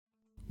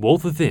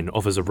Wealth Within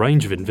offers a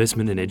range of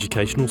investment and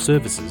educational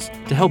services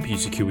to help you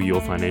secure your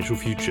financial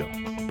future.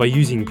 By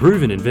using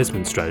proven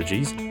investment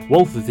strategies,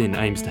 Wealth Within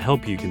aims to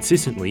help you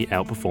consistently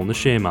outperform the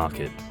share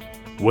market.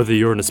 Whether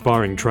you're an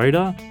aspiring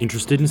trader,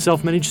 interested in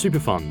self-managed super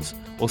funds,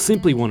 or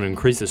simply want to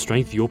increase the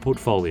strength of your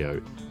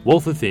portfolio,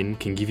 Wealth Within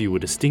can give you a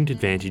distinct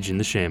advantage in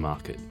the share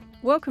market.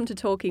 Welcome to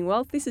Talking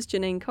Wealth. This is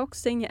Janine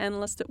Cox, Senior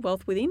Analyst at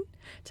Wealth Within.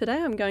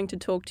 Today I'm going to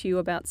talk to you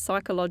about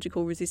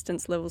psychological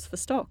resistance levels for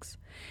stocks.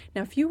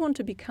 Now, if you want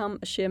to become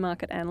a share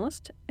market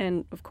analyst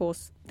and, of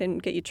course, then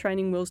get your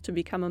training wheels to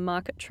become a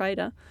market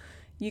trader,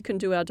 you can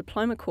do our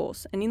diploma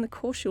course. And in the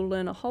course you'll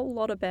learn a whole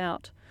lot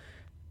about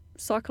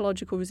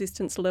psychological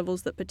resistance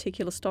levels that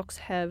particular stocks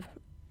have.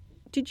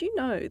 Did you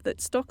know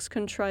that stocks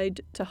can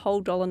trade to whole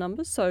dollar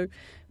numbers? So a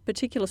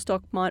particular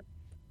stock might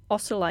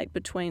oscillate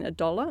between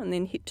 $1 and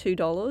then hit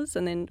 $2,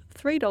 and then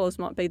 $3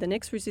 might be the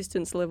next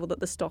resistance level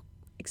that the stock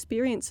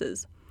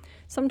experiences.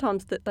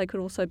 Sometimes that they could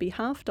also be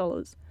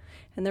 $0.50,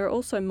 and there are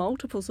also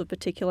multiples of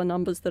particular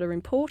numbers that are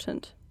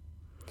important.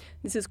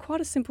 This is quite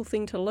a simple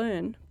thing to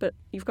learn, but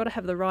you've got to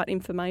have the right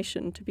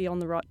information to be on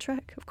the right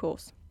track, of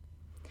course.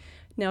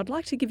 Now, I'd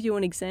like to give you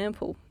an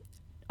example.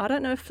 I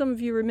don't know if some of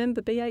you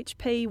remember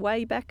BHP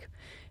way back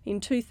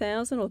in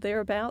 2000 or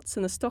thereabouts,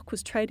 and the stock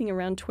was trading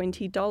around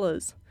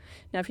 $20.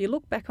 Now, if you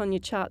look back on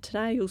your chart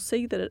today, you'll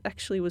see that it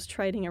actually was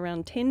trading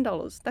around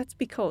 $10. That's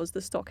because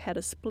the stock had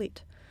a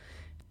split.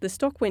 The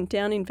stock went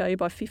down in value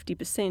by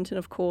 50%, and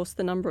of course,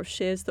 the number of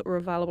shares that were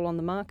available on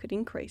the market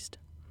increased.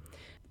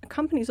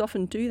 Companies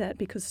often do that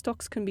because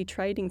stocks can be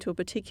trading to a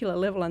particular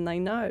level, and they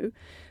know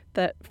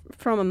that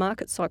from a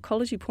market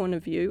psychology point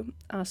of view,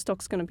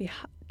 stocks going to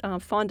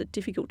find it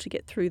difficult to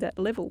get through that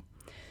level.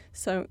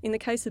 So in the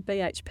case of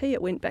BHP,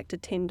 it went back to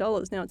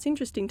 $10. Now, it's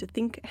interesting to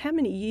think how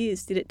many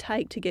years did it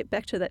take to get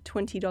back to that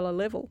 $20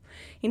 level?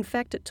 In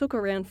fact, it took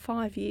around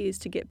 5 years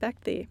to get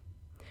back there.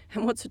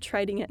 And what's it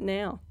trading at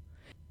now?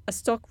 A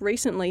stock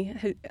recently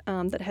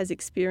that has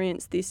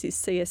experienced this is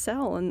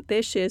CSL, and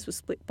their shares were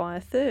split by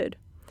a third.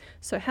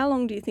 So how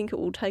long do you think it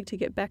will take to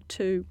get back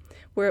to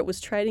where it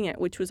was trading at,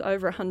 which was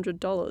over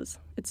 $100?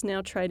 It's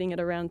now trading at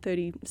around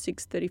 $36,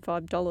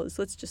 $35.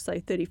 Let's just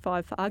say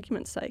 $35 for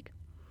argument's sake.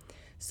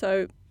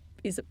 So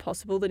is it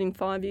possible that in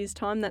 5 years'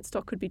 time that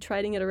stock could be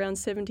trading at around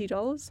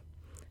 $70?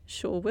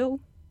 Sure will.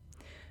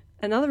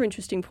 Another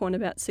interesting point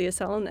about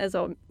CSL, and as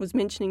I was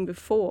mentioning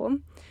before,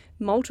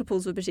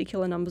 multiples of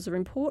particular numbers are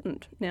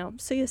important. Now,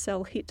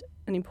 CSL hit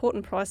an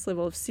important price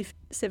level of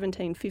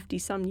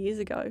 $17.50 some years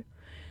ago.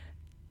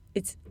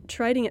 It's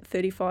trading at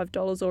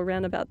 $35 or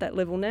around about that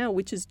level now,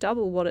 which is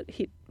double what it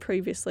hit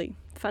previously.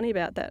 Funny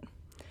about that.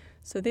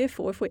 So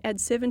therefore, if we add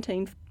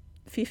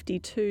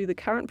 $17.50 to the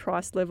current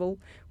price level,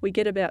 we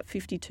get about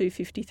 $52,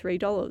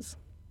 $53.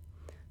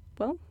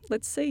 Well,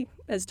 let's see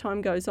as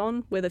time goes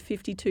on whether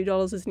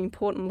 $52 is an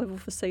important level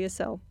for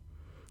CSL.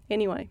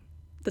 Anyway,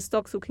 the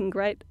stock's looking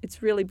great.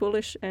 It's really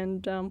bullish,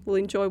 and we'll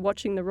enjoy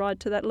watching the ride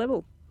to that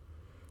level.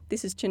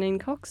 This is Janine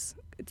Cox.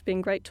 It's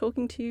been great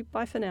talking to you.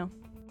 Bye for now.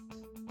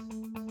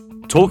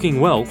 Talking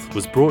Wealth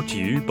was brought to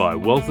you by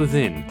Wealth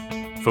Within.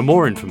 For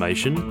more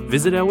information,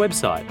 visit our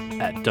website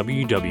at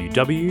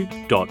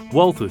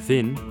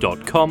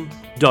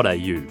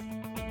www.wealthwithin.com.au.